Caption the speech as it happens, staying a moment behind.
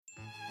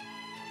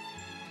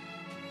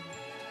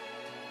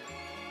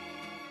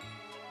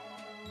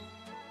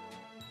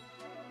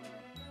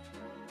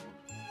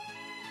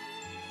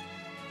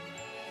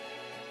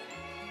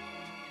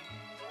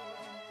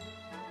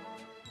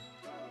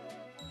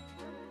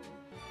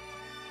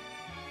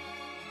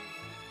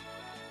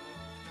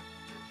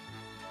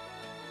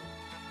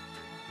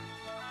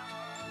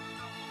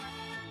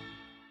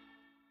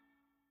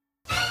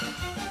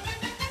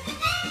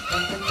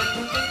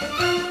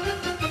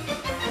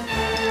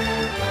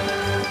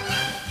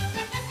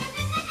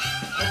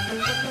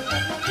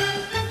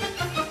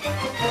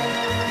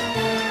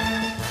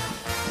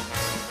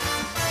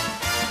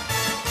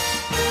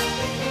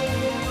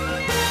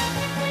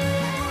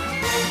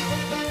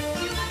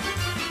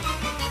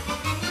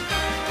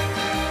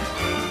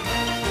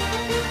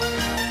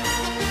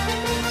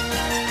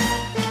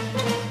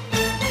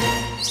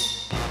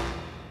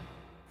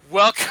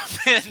Welcome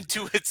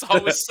into It's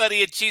Always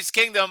Sunny at Chiefs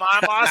Kingdom.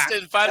 I'm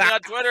Austin. Find me on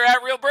Twitter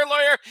at Real Bird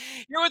Lawyer.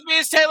 Here with me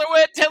is Taylor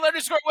Witt.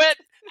 Taylor_Witt.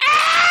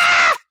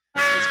 Ah!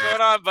 What's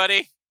going on,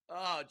 buddy?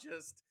 Oh,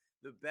 just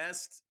the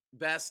best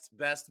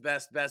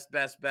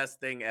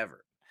thing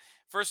ever.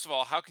 First of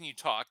all, how can you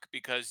talk?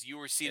 Because you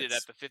were seated at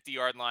It's the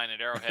 50-yard line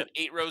at Arrowhead.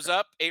 8 rows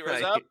up. 8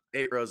 rows up.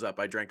 8 rows up.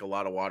 I drank a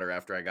lot of water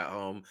after I got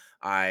home.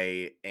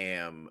 I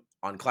am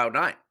on cloud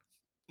nine.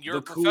 You're a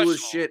The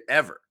coolest professional. shit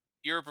ever.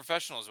 You're a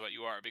professional is what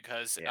you are,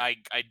 because Yeah. I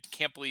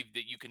can't believe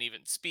that you can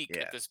even speak at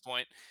Yeah. this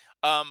point.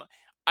 Um,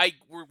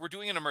 we're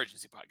doing an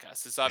emergency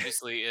podcast. This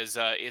obviously is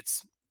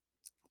it's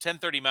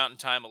 10:30 Mountain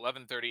Time,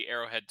 11:30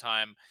 Arrowhead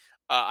time.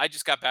 I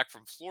just got back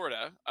from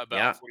Florida about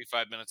Yeah.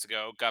 45 minutes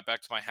ago. Got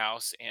back to my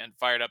house and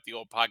fired up the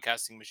old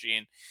podcasting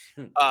machine.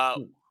 Hmm, Uh,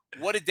 hmm.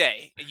 what a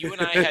day! You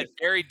and I had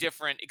very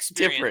different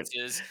Different.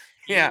 experiences.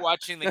 You Yeah.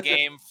 watching the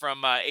game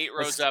from 8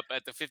 rows That's up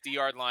at the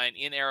 50-yard line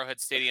in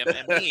Arrowhead Stadium,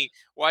 and me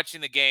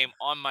watching the game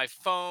on my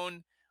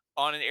phone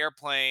on an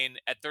airplane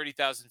at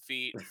 30,000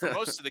 feet for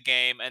most of the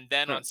game, and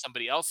then on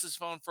somebody else's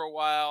phone for a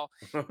while,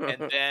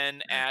 and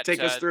then Take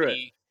us through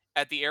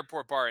it. the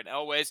airport bar in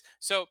Elways.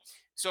 So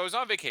I was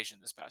on vacation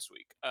this past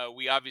week.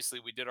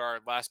 We did our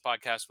last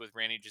podcast with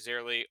Randy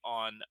Jazerli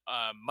on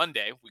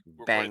Monday. We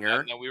recorded that, and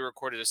Banger. then we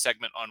recorded a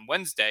segment on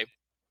Wednesday,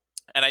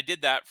 and I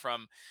did that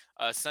from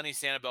sunny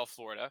Sanibel,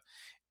 Florida.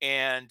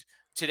 And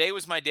today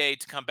was my day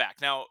to come back.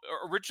 Now,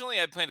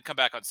 originally I planned to come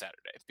back on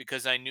Saturday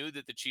because I knew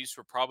that the Chiefs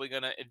were probably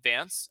going to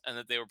advance and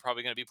that they were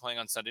probably going to be playing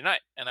on Sunday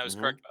night, and I was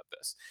Hmm. correct about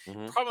this.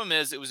 Hmm. Problem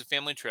is, it was a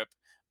family trip.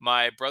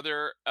 My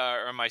brother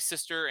or my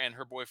sister and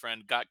her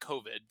boyfriend got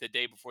COVID the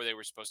day before they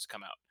were supposed to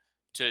come out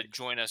to Yikes.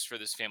 join us for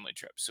this family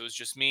trip. So it was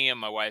just me and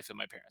my wife and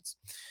my parents.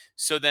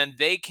 So then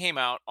they came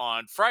out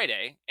on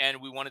Friday, and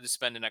we wanted to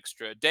spend an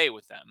extra day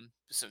with them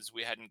since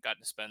we hadn't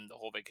gotten to spend the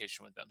whole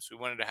vacation with them. So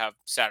we wanted to have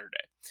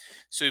Saturday.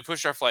 So we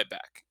pushed our flight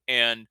back.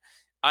 And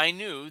I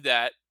knew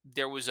that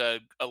there was a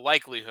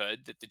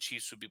likelihood that the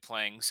Chiefs would be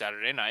playing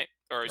Saturday night,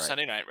 or Right.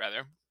 Sunday night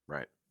rather.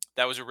 Right.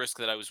 That was a risk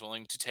that I was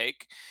willing to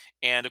take.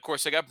 And of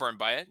course, I got burned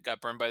by it,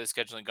 got burned by the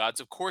scheduling gods.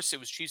 Of course, it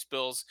was Chiefs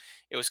Bills.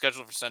 It was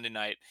scheduled for Sunday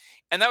night,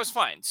 and that was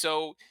fine.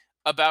 So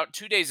about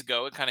 2 days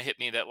ago, it kind of hit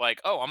me that,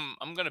 like, oh,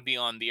 I'm going to be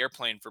on the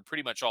airplane for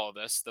pretty much all of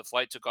this. The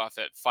flight took off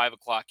at 5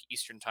 o'clock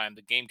Eastern time.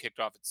 The game kicked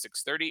off at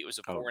 6:30. It was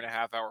a Oh,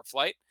 4.5 hour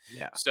flight.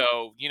 yeah.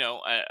 So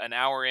an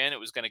hour in, it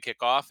was going to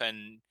kick off,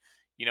 and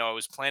I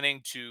was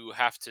planning to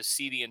have to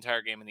see the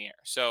entire game in the air.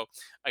 So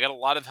I got a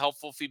lot of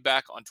helpful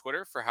feedback on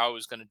Twitter for how I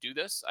was going to do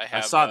this. I I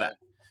have saw that.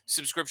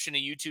 subscription to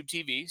YouTube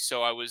TV.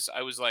 So I was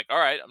like, all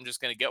right, I'm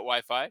just going to get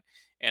Wi-Fi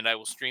and I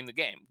will stream the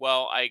game.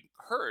 Well, I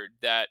heard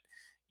that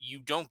you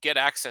don't get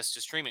access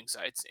to streaming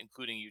sites,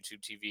 including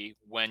YouTube TV,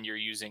 when you're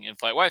using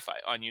in-flight Wi-Fi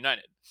on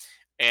United.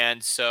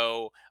 And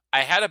so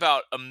I had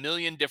about a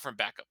million different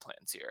backup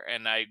plans here,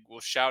 and I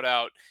will shout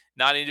out,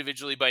 not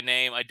individually by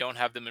name. I don't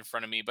have them in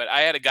front of me, but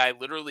I had a guy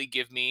literally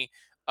give me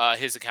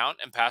his account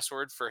and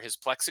password for his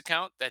Plex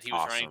account that he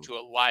was running Awesome. to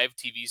a live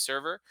TV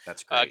server.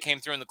 That's great. Came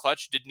through in the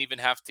clutch. Didn't even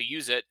have to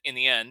use it in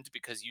the end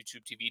because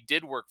YouTube TV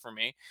did work for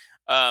me,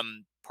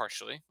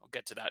 partially. I'll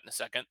get to that in a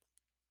second.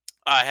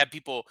 I had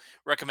people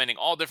recommending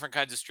all different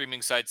kinds of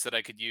streaming sites that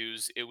I could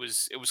use. It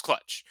was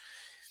clutch.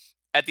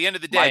 At the end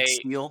of the Mike day,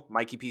 Steele,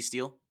 Mikey P.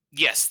 Steele.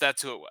 yes,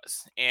 that's who it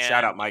was. Shout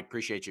And out, Mike.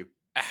 Appreciate you.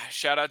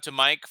 shout out to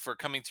Mike for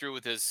coming through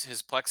with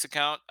his Plex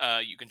account.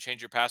 You can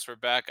change your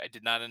password back. I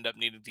did not end up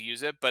needing to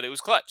use it, but it was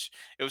clutch.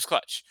 It was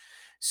clutch.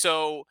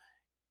 So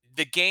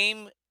the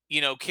game,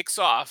 kicks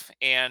off,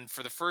 and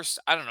for the first,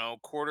 I don't know,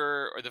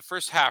 quarter or the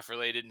first half,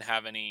 really didn't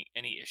have any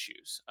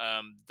issues.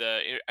 I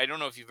don't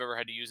know if you've ever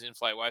had to use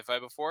in-flight Wi-Fi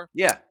before.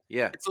 Yeah.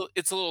 Yeah.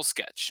 It's a little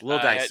sketch. A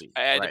little dicey.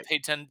 I had to Right. pay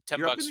 10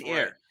 You're up in bucks the for it.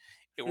 air.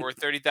 We're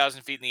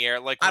 30,000 feet in the air.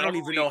 Like, I whenever don't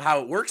even we know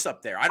how it works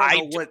up there. I don't I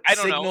know d what I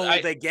don't know.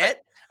 signal they I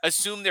get.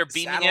 assume they're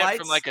beaming it from,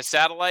 Satellites? like, a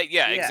satellite.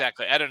 Yeah, Yeah.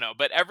 exactly. I don't know,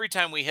 but every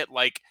time we hit,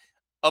 like,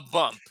 a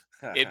bump,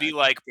 it'd be,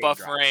 like, Game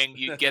drops. buffering.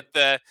 You get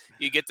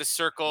the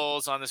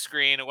circles on the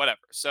screen or whatever.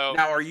 So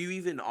Now, are you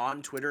even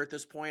on Twitter at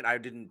this point? I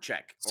didn't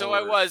check. so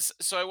I Or was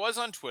so I was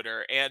on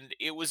Twitter, and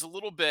it was a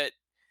little bit.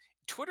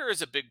 Twitter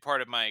is a big part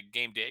of my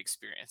game day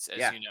experience, as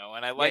yeah. you know,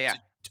 and I Yeah, like yeah. to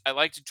I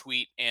like to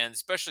tweet, and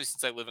especially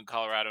since I live in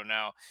Colorado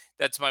now,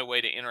 that's my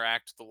way to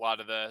interact with a lot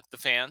of the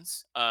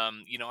fans. I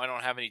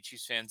don't have any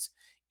Chiefs fans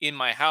in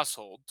my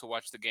household to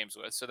watch the games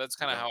with, so that's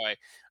kind of Okay. how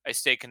I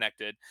stay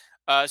connected.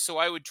 So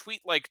I would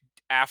tweet, like,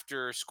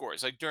 after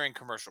scores, like during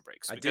commercial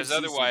breaks, I did because see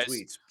some otherwise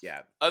tweets. Yeah.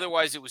 Yeah.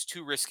 otherwise it was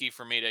too risky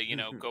for me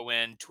to go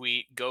in,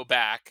 tweet, go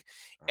back,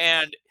 Uh-huh.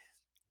 and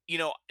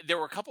there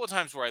were a couple of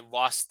times where I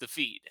lost the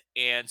feed.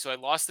 And so I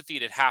lost the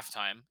feed at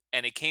halftime,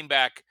 and it came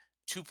back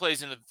two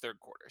plays into the third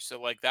quarter. So,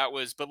 like, that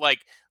was, but, like,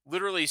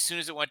 literally as soon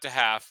as it went to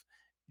half,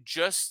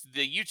 just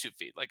the YouTube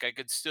feed. Like, I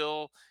could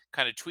still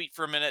kind of tweet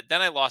for a minute.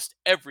 Then I lost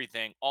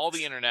everything. All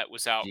the internet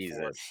was out for,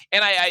 Jesus.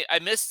 and I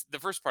missed the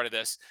first part of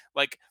this.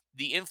 Like,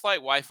 the in-flight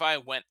Wi-Fi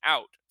went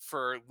out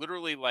for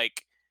literally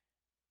like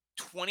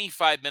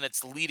 25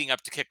 minutes leading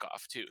up to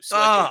kickoff too. So,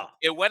 like, it, Oh,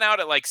 it went out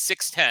at like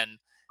 6:10,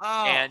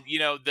 and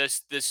Oh,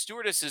 the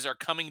stewardesses are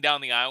coming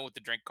down the aisle with the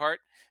drink cart.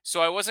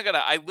 So I wasn't gonna.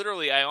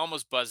 I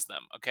almost buzzed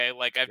them. Okay,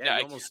 like yeah,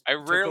 you almost I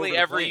took over rarely the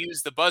ever plane.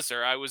 use the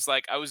buzzer. I was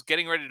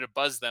getting ready to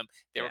buzz them.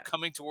 They were Yeah.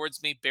 coming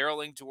towards me,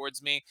 barreling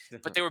towards me,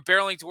 but they were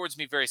barreling towards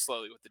me very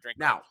slowly with the drink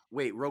cart. Now,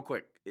 wait, real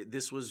quick.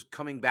 This was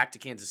coming back to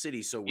Kansas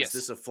City, so was Yes,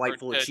 this a or flight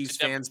full of to Chiefs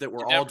Denver. fans that To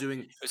were all Denver. doing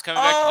It was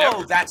coming back to Oh,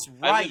 Denver. that's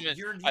right. I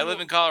You live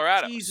don't in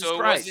Colorado, Jesus so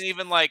it wasn't Christ.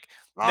 even like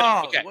no.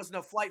 Oh, it Okay, wasn't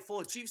a flight full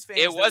of Chiefs fans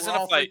that were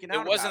all freaking It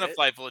out wasn't about a it.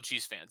 flight full of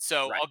Chiefs fans.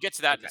 So Right. I'll get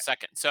to that in a Okay.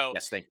 second. So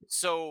Yes, thank you.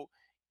 so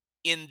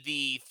in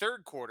the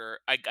third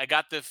quarter, I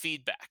got the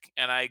feedback,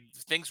 and I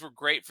things were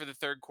great for the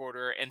third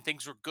quarter, and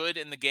things were good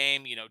in the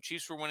game.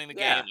 Chiefs were winning the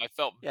game. Yeah. I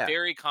felt Yeah.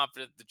 very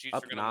confident the Chiefs were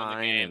Up going to win the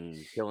 9 game.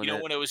 and killing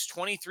it. When it was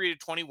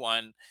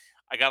 23-21,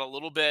 I got a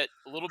little bit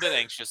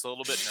anxious, a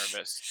little bit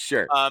nervous.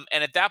 Sure.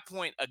 And at that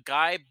point, a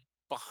guy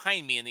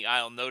behind me in the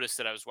aisle noticed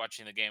that I was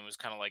watching the game and was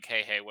kind of like,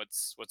 hey,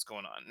 what's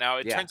going on? Now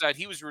it Yeah. turns out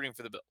he was rooting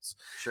for the Bills.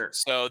 Sure.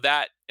 So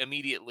that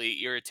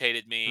immediately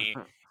irritated me,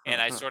 and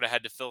I sort of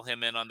had to fill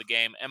him in on the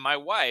game. And my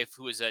wife,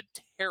 who is a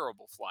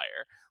terrible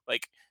flyer,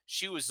 like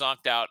she was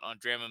knocked out on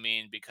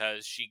Dramamine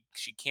because she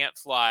can't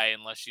fly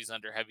unless she's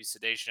under heavy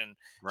sedation.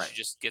 She Right.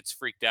 just gets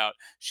freaked out.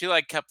 She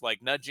like kept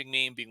like nudging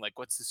me and being like,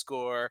 "What's the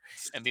score?"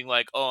 and being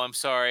like, "Oh, I'm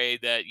sorry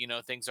that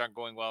things aren't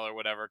going well or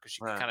whatever," because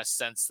she could Uh, kind of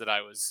sense that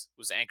I was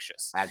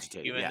anxious,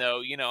 agitated. even Yeah.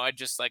 though I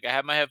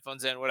had my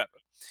headphones in, whatever.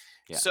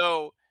 Yeah.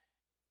 So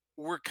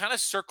we're kind of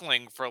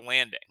circling for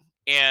landing,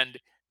 and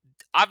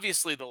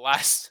obviously the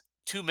last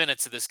 2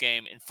 minutes of this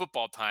game in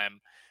football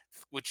time,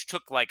 which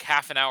took like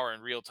half an hour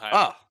in real time,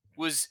 Oh,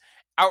 was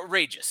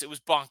outrageous. It was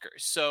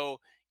bonkers. So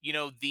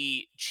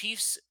the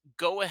Chiefs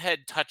go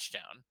ahead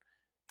touchdown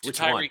to which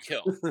one? Tyreek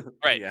Hill.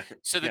 Right. Yeah.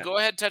 So the Yeah. go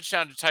ahead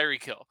touchdown to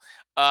Tyreek Hill.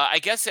 I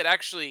guess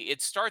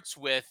it starts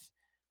with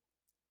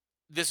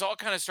this all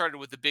kind of started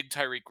with the big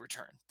Tyreek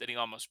return that he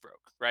almost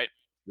broke, right?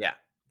 Yeah.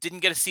 Didn't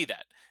get to see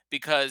that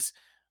because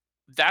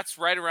that's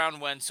right around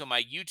when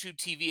my YouTube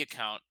TV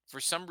account, for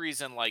some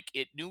reason, like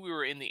it knew we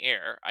were in the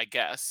air, I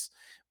guess,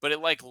 but it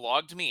like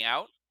logged me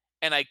out,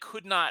 and I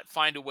could not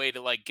find a way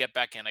to like get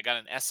back in. I got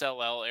an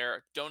SLL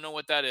error. Don't know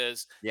what that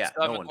is. Yeah.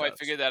 Still No haven't one quite does.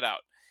 figured that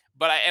out.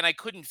 But I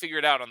couldn't figure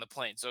it out on the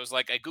plane. So I was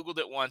like, I Googled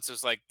it once. I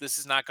was like, this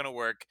is not gonna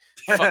work.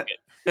 Fuck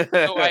it.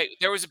 So I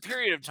there was a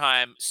period of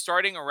time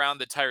starting around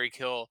the Tyreek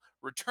Hill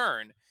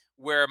return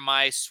where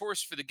my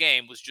source for the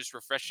game was just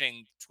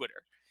refreshing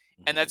Twitter.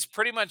 And Mhm. that's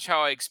pretty much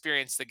how I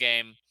experienced the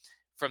game,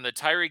 from the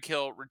Tyreek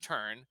Hill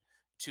return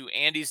to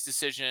Andy's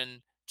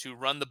decision to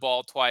run the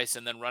ball twice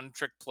and then run a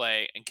trick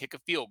play and kick a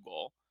field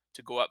goal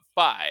to go up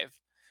 5,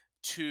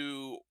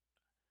 to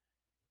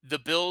the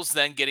Bills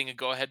then getting a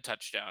go ahead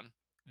touchdown,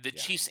 the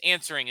Yeah. Chiefs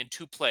answering in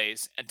 2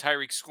 plays and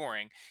Tyreek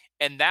scoring.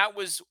 And that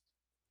was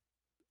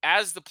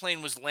as the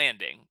plane was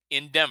landing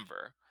in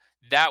Denver.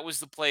 That was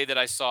the play that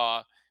I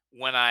saw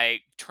when I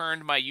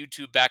turned my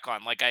YouTube back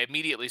on. Like I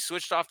immediately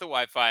switched off the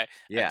Wi-Fi, I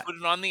Yeah. put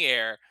it on the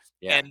air,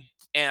 Yeah.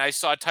 and I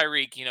saw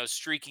Tyreek,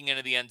 streaking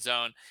into the end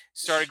zone,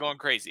 started going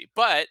crazy.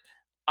 But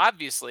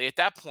obviously, at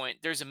that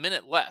point, there's a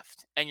minute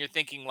left, and you're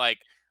thinking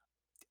like,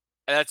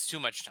 that's too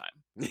much time,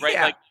 right?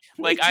 Yeah.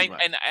 Way too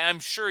much. I'm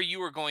sure you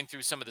were going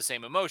through some of the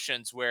same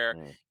emotions where,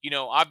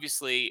 Mm.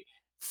 obviously,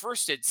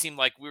 first it seemed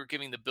like we were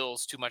giving the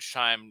Bills too much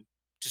time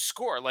to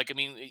score. Like, I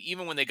mean,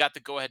 even when they got the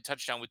go-ahead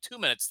touchdown with 2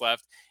 minutes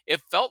left,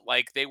 it felt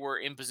like they were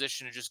in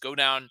position to just go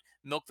down,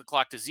 milk the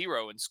clock to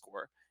zero, and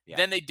score. Yeah.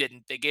 Then they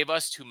didn't. They gave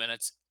us 2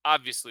 minutes,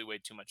 obviously way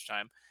too much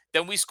time.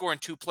 Then we score in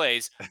 2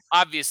 plays,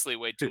 obviously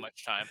way too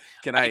much time.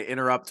 Can I I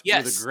interrupt with a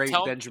yes, great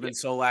tell Benjamin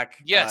Solak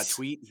yes,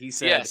 tweet? He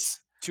said, yes.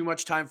 "Too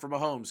much time for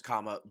Mahomes,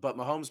 comma, but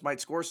Mahomes might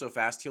score so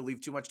fast he'll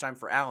leave too much time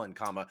for Allen,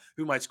 comma,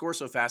 who might score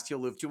so fast he'll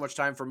leave too much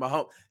time for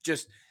Mahomes."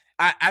 Just,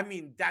 I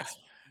mean, that's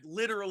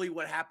literally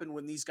what happened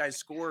when these guys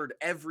scored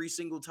every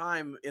single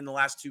time in the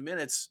last 2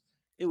 minutes.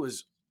 It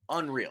was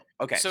unreal.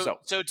 Okay, So so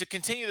so to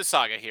continue the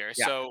saga here,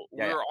 yeah, so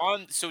yeah,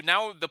 yeah,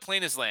 now the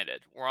plane has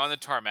landed. We're on the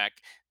tarmac.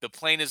 The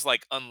plane is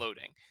like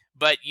unloading.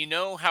 But you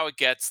know how it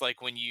gets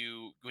like when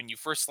you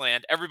first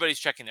land, everybody's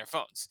checking their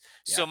phones.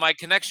 yeah. So my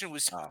connection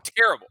was Oh,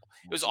 terrible.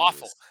 It was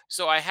awful. Jesus.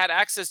 So I had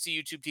access to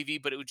YouTube TV,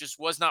 but just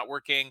was not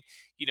working.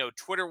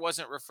 Twitter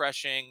wasn't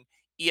refreshing.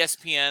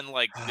 ESPN,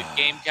 like the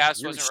Gamecast,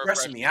 You're wasn't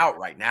stressing me refreshing. out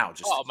right now Oh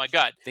just my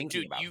god,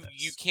 thinking dude, about you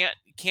this.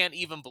 can't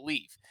even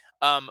believe.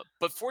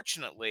 But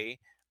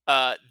fortunately,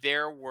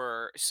 there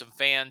were some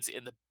fans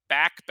in the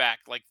back,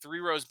 like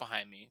 3 rows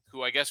behind me,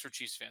 who I guess were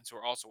Chiefs fans who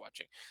were also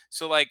watching.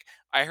 So like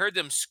I heard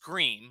them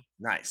scream,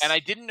 and Nice. I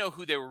didn't know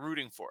who they were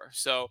rooting for.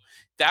 So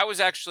that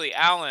was actually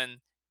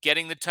Allen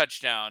getting the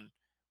touchdown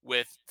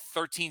with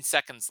 13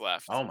 seconds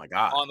left Oh my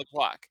god. on the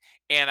clock,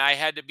 and I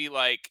had to be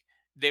like,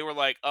 they were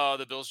like, "Oh,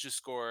 the Bills just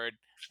scored."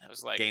 I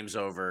was like, Game's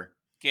over.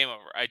 game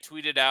over. I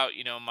tweeted out,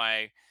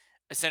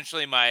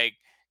 essentially my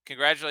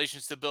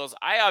congratulations to the Bills.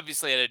 I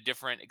obviously had a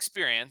different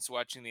experience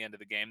watching the end of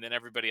the game than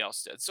everybody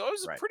else did. So I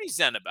was Right. pretty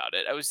zen about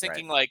it. I was Right.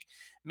 thinking like,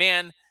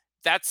 man,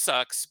 that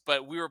sucks,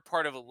 but we were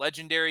part of a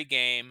legendary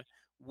game.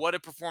 what a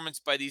performance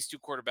by these two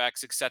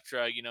quarterbacks,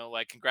 etc.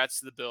 Like congrats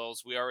to the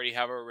Bills. We already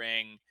have a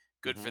ring.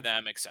 Good for Mhm,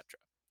 them, etc.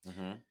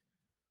 mhm.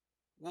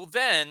 Well,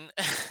 then,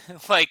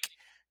 like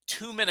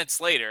 2 minutes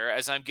later,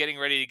 as I'm getting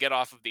ready to get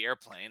off of the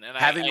airplane, and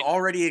Having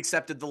already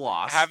accepted the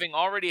loss, having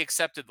already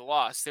accepted the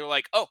loss, they were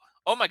like, oh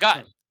my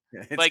God,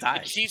 it's like the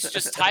tied. Chiefs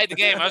just tied the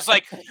game. I was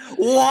like,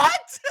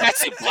 What?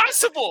 that's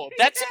impossible.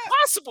 That's Yeah,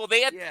 impossible.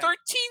 They had yeah,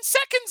 13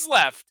 seconds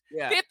left.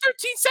 They yeah. had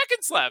 13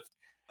 seconds left.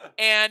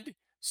 And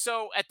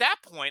so at that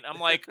point, I'm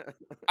like,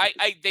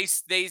 they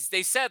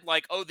said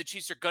like, oh, the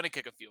Chiefs are gonna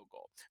kick a field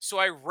goal. So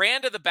I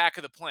ran to the back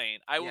of the plane.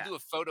 I will Yeah, do a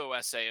photo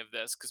essay of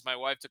this because my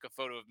wife took a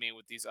photo of me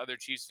with these other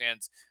Chiefs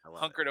fans I love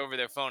it, hunkered over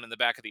their phone in the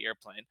back of the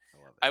airplane. I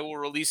love it. I will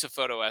release a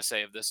photo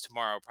essay of this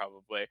tomorrow,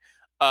 probably.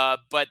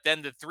 But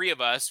then the three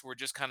of us were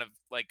just kind of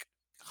like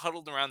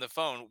huddled around the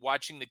phone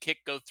watching the kick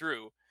go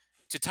through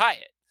to tie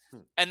it.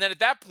 Hmm, And then at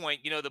that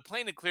point, the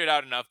plane had cleared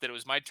out enough that it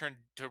was my turn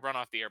to run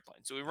off the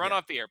airplane. So we run yeah,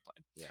 off the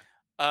airplane. yeah.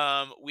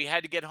 We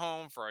had to get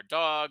home for our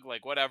dog,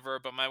 like whatever.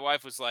 But my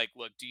wife was like,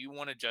 "Look, do you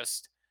want to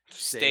just Stay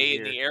stay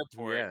in the here.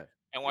 airport Yeah,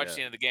 and watch yeah,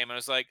 the end of the game?" And I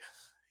was like,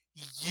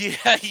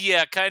 "Yeah,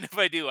 yeah, kind of.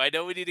 I do. I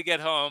know we need to get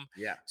home."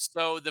 yeah.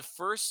 So the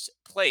first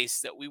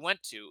place that we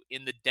went to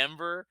in the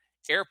Denver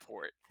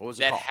airport What was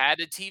it that called? had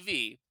a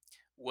TV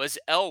was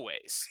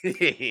Elway's,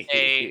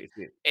 a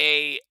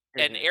a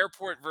an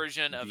airport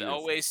version of Beautiful.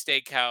 Elway's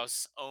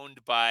Steakhouse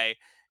owned by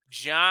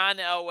John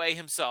Elway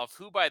himself,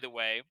 who, by the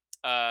way,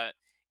 uh,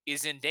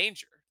 is in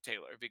danger,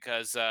 Taylor,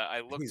 because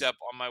I looked He's up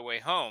on my way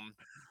home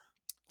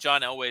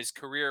John Elway's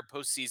career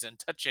postseason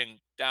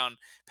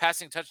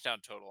passing touchdown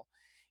total.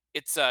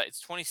 It's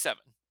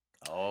 27.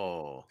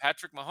 oh,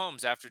 Patrick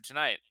Mahomes after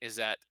tonight is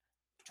at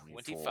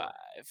 24, 25.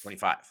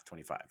 25,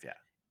 25. Yeah.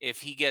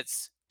 If he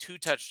gets two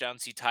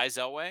touchdowns, he ties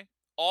Elway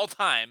all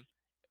time,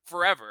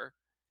 forever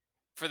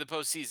for the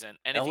postseason.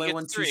 And if he LA gets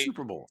won 2 three,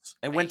 Super Bowls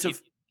and went to he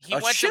he a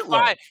went to shitload.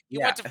 five. He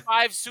Yeah. went to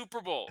five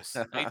Super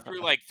Bowls. He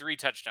threw like three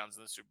touchdowns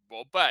in the Super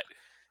Bowl. But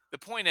the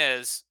point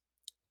is,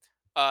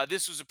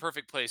 this was a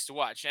perfect place to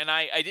watch. And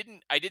I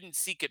didn't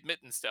seek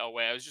admittance to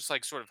Elway. I was just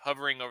like sort of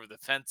hovering over the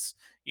fence,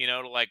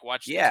 to like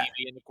watch the Yeah,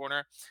 TV in the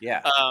corner.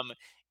 yeah. Um,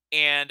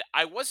 and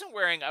I was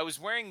wearing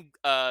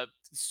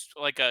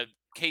like a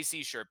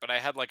KC shirt, but I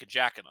had like a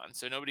jacket on,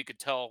 so nobody could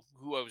tell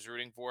who I was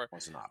rooting for.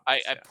 Wasn't I,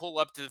 obvious, I yeah. pull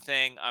up to the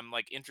thing. I'm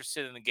like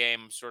interested in the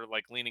game, sort of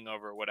like leaning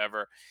over or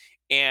whatever.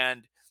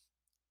 And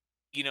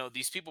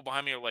these people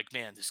behind me are like,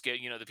 man, this game,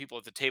 the people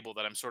at the table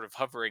that I'm sort of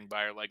hovering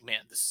by are like,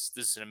 man, this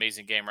is an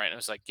amazing game, right? And I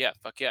was like, yeah,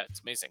 fuck yeah,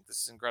 it's amazing.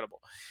 This is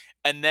incredible.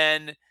 And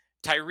then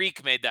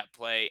Tyreek made that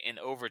play in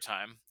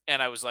overtime.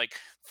 And I was like,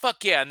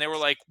 fuck yeah. And they were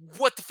like,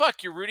 what the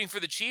fuck? You're rooting for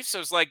the Chiefs? I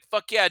was like,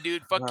 fuck yeah,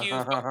 dude. Fuck you.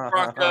 Fuck the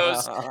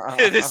Broncos.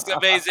 This is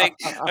amazing.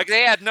 Like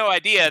they had no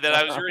idea that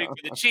I was rooting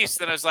for the Chiefs.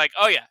 Then I was like,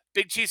 oh yeah,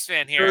 big Chiefs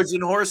fan here.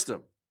 Trojan horsed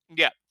him.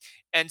 Yeah.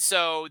 And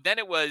so then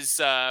it was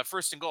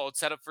first and goal. It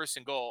set up first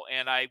and goal.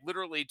 And I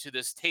literally, to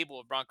this table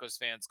of Broncos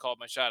fans, called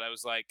my shot. I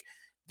was like,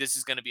 this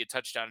is going to be a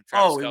touchdown to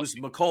Travis Oh, it was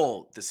Kelsey.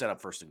 McCole to set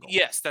up 1st and goal.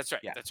 Yes, that's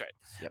right. Yeah. That's right.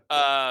 Yep,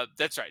 yep.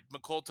 That's right.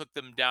 McCole took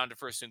them down to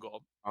first and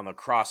goal. On the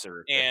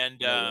crosser that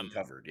And no one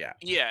covered, yeah.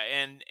 yeah,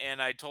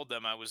 and I told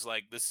them, I was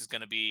like, this is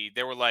going to be.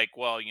 They were like,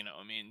 well,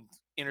 I mean,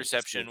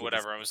 interception, Take us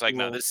whatever. I was like,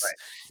 no, cool, this right.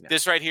 Yeah.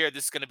 this right here,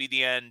 this is going to be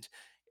the end.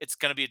 It's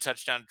going to be a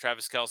touchdown to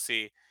Travis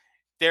Kelsey.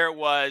 There it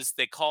was.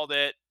 They called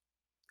it.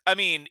 I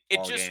mean, it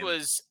All just game.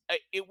 was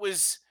it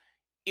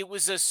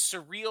was a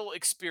surreal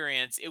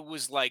experience. It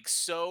was like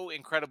so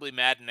incredibly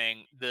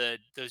maddening the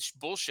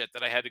bullshit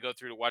that I had to go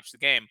through to watch the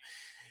game.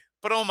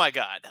 But oh my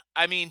god.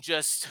 I mean,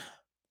 just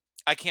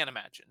I can't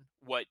imagine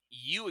what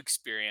you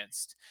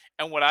experienced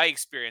and what I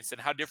experienced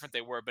and how different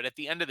they were, but at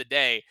the end of the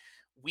day,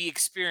 we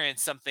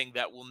experienced something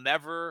that will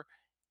never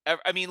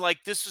I mean,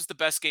 like this was the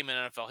best game in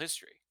NFL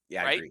history,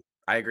 Yeah, I right? agree.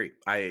 I agree.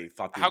 I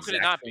thought the How could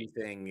it exact not same be?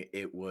 thing.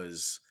 It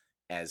was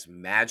as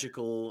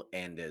magical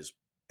and as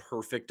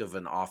perfect of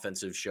an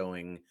offensive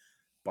showing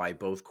by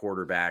both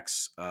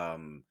quarterbacks.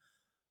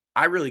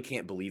 I really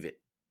can't believe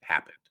it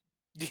happened.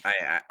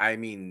 I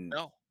mean,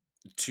 No.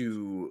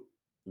 to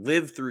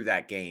live through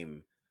that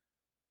game,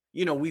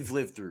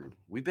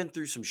 we've been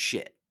through some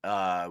shit.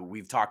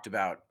 We've talked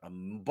about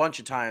bunch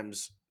of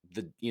times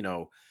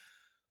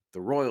the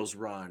Royals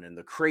run and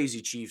the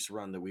crazy Chiefs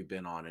run that we've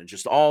been on, and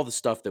just all the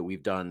stuff that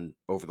we've done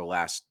over the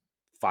last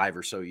 5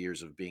 or so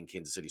years of being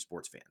Kansas City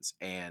sports fans.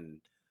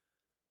 And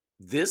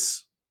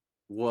this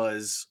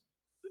was,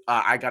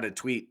 I got a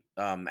tweet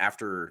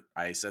after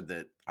I said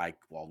that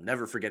will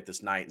never forget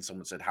this night. And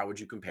someone said, how would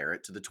you compare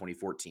it to the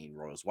 2014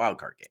 Royals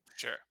wildcard game?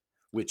 Sure.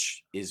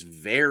 Which is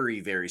very,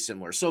 very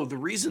similar. So the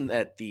reason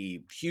that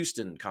the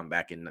Houston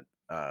comeback in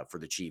for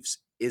the Chiefs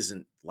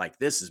isn't like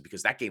this is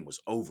because that game was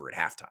over at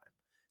halftime.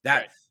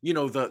 That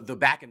Right. the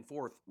back and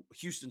forth.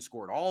 Houston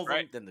scored all of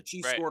Right. them, then the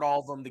Chiefs Right. scored all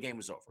of them. The game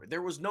was over.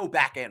 There was no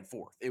back and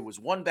forth. It was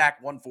one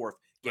back, one forth,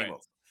 game Right.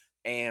 over.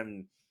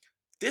 And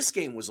this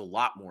game was a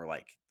lot more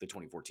like the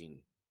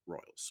 2014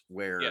 Royals,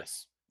 where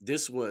Yes.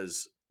 this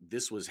was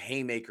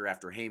haymaker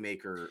after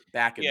haymaker,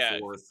 back and Yeah,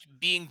 forth.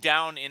 being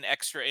down in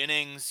extra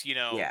innings,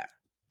 Yeah,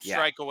 Yeah.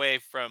 strike away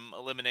from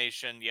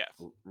elimination. Yeah.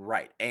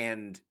 Right.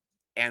 And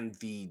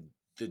the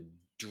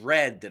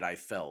dread that I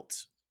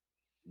felt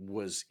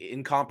was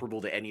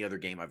incomparable to any other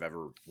game I've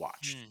ever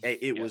watched. Hmm.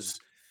 It Yes. was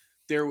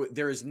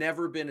there has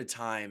never been a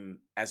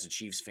time as a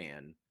Chiefs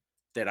fan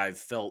that I've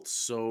felt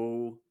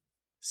so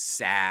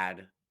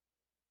sad.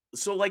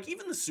 So like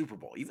even the Super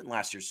Bowl, even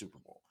last year's Super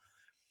Bowl,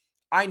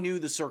 I knew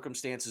the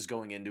circumstances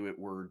going into it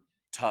were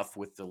tough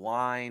with the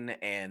line,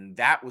 and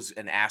that was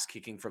an ass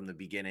kicking from the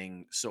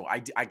beginning. So I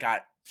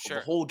got the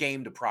Sure. whole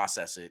game to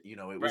process it. It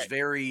was Right.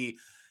 very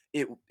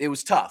it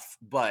was tough,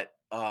 but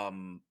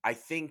I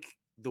think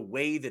the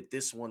way that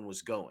this one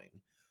was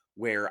going,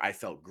 where I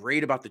felt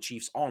great about the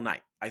Chiefs all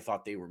night. I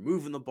thought they were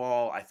moving the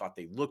ball. I thought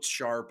they looked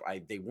sharp.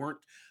 They weren't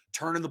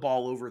turning the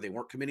ball over. They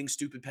weren't committing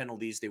stupid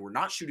penalties. They were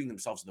not shooting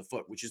themselves in the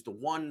foot, which is the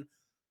one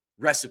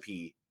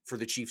recipe for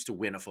the Chiefs to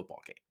win a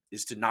football game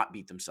is to not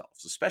beat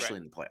themselves, Right. especially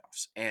in the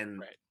playoffs. And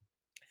Right.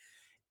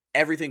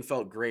 everything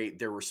felt great.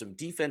 There were some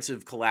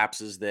defensive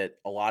collapses that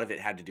a lot of it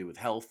had to do with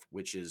health,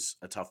 which is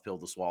a tough pill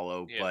to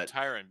swallow. Yeah. But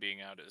Tyron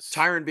being out is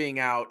Tyron being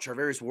out,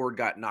 Charvarius Ward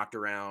got knocked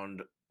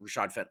around,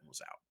 Rashad Fenton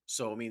was out.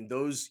 So I mean,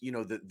 those,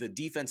 the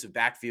defensive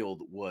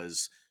backfield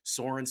was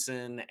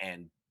Sorensen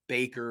and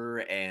Baker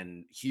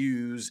and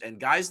Hughes and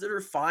guys that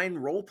are fine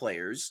role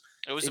players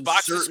it was a in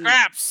box of certain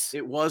scraps.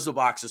 it was a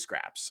box of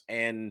scraps.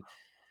 And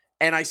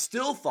I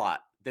still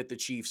thought that the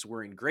Chiefs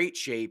were in great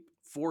shape.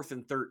 4th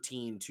and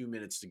 13, 2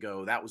 minutes to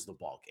go. That was the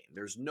ball game.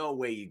 There's no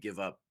way you give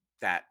up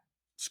that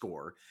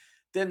score.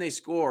 Then they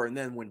score. And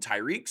then when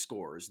Tyreek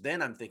scores,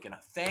 then I'm thinking,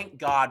 thank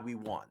God we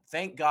won.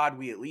 Thank God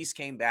we at least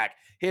came back,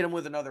 hit him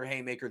with another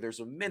haymaker. There's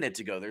a minute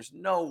to go. There's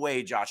no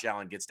way Josh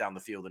Allen gets down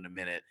the field in a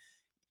minute.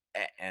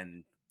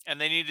 And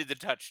And they needed the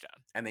touchdown.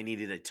 and they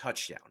needed a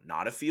touchdown,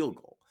 not a field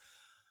goal.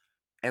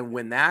 And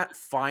when that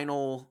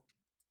final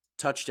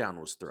touchdown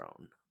was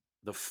thrown,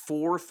 the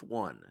fourth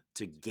one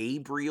to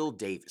Gabriel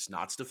Davis,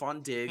 not Stephon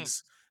Hmm.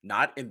 Diggs,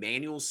 not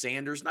Emmanuel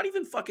Sanders, not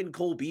even fucking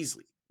Cole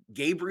Beasley.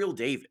 Gabriel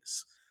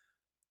Davis,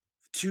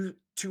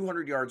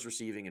 200 yards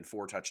receiving and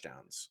 4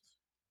 touchdowns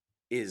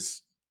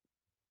is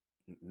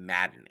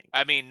maddening.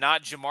 I mean,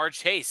 not Jamar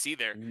Chase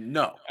either.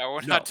 No,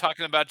 We're not no,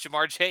 talking about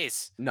Jamar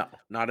Chase. no,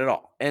 not at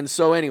all. And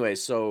so, anyway,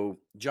 so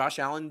Josh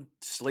Allen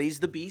slays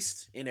the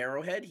beast in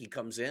Arrowhead. He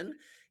comes in,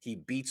 he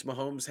beats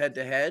Mahomes head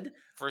to head.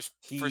 First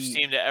He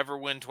team to ever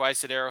win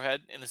twice at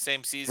Arrowhead in the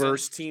same season.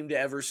 First team to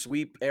ever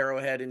sweep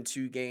Arrowhead in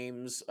 2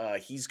 games.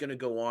 He's gonna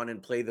go on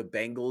and play the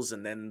Bengals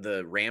and then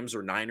the Rams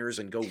or Niners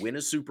and go win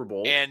a Super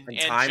Bowl and And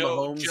tie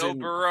Mahomes Joe in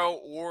Burrow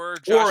or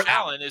Josh or Allen.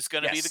 Allen is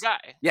going to be the Yes.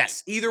 guy.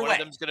 Yes, either One of way.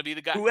 them is going to be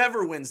the guy.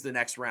 Whoever wins the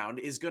next round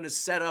is gonna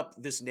set up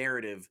this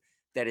narrative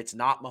that it's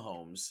not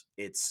Mahomes,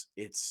 it's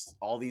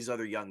all these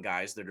other young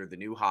guys that are the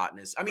new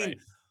hotness. I Right.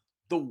 mean,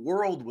 the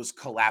world was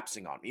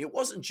collapsing on me. It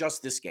wasn't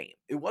just this game.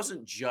 It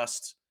wasn't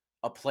just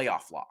a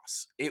playoff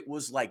loss. It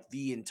was like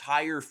the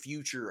entire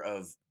future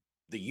of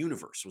the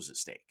universe was at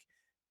stake.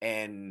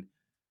 And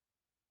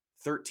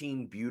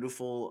 13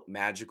 beautiful,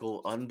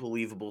 magical,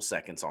 unbelievable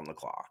seconds on the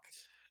clock.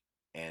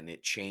 And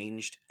it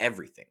changed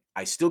everything.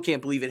 I still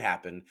can't believe it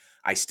happened.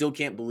 I still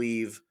can't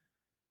believe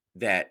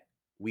that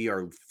we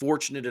are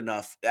fortunate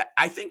enough.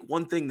 I think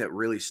one thing that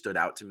really stood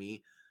out to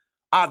me,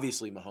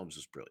 obviously, Mahomes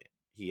was brilliant.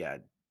 He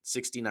had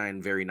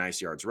 69 very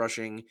nice yards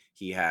rushing.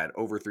 He had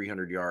over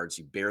 300 yards.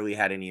 He barely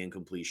had any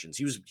incompletions.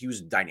 He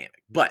was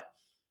dynamic. But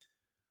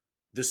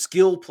the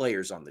skill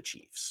players on the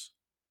Chiefs,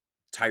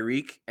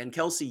 Tyreek and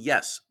Kelsey,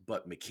 yes,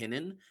 but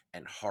McKinnon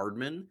and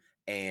Hardman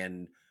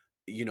and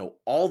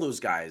all those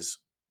guys,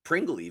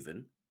 Pringle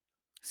even,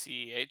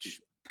 CEH.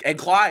 and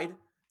Clyde,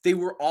 they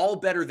were all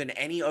better than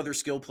any other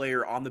skill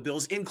player on the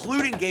Bills,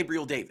 including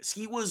Gabriel Davis.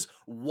 He was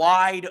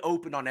wide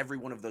open on every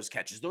one of those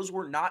catches. Those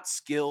were not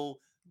skill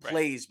Right.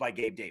 plays by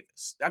Gabe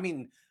Davis. I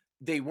mean,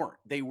 they weren't.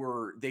 They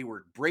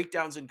were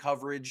breakdowns in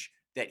coverage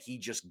that he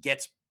just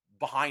gets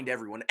behind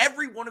everyone.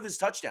 Every one of his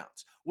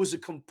touchdowns was a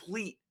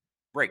complete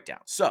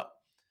breakdown. So,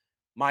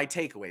 my main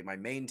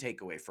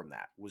takeaway from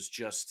that was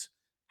just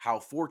how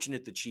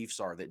fortunate the Chiefs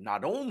are that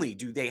not only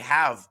do they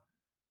have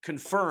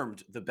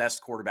confirmed the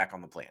best quarterback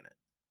on the planet,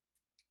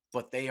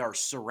 but they are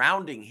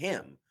surrounding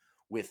him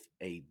with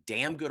a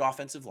damn good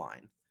offensive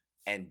line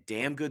and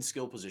damn good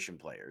skill position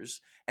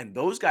players. And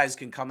those guys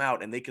can come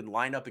out and they can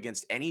line up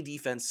against any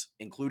defense,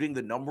 including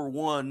the number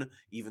one,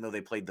 even though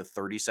they played the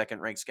 32nd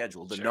ranked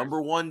schedule, the Sure.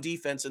 number one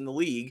defense in the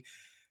league,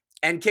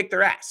 and kick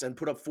their ass and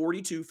put up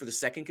 42 for the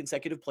second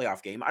consecutive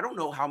playoff game. I don't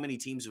know how many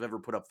teams have ever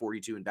put up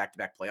 42 in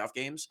back-to-back playoff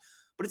games,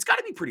 but it's got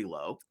to be pretty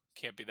low.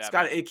 Can't be It's that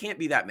got many. it can't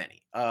be that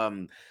many.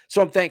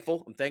 So I'm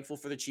thankful. I'm thankful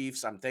for the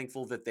Chiefs. I'm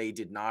thankful that they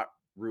did not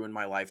ruin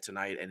my life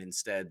tonight, and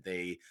instead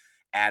they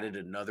added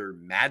another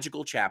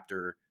magical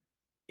chapter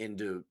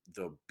into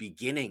the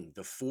beginning,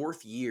 the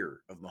 4th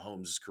year of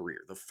Mahomes'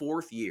 career, the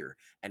 4th year,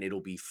 and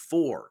it'll be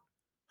 4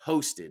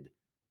 hosted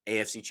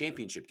AFC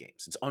Championship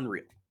games. It's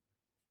unreal.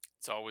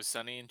 It's always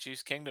sunny in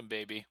Chiefs Kingdom,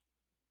 baby.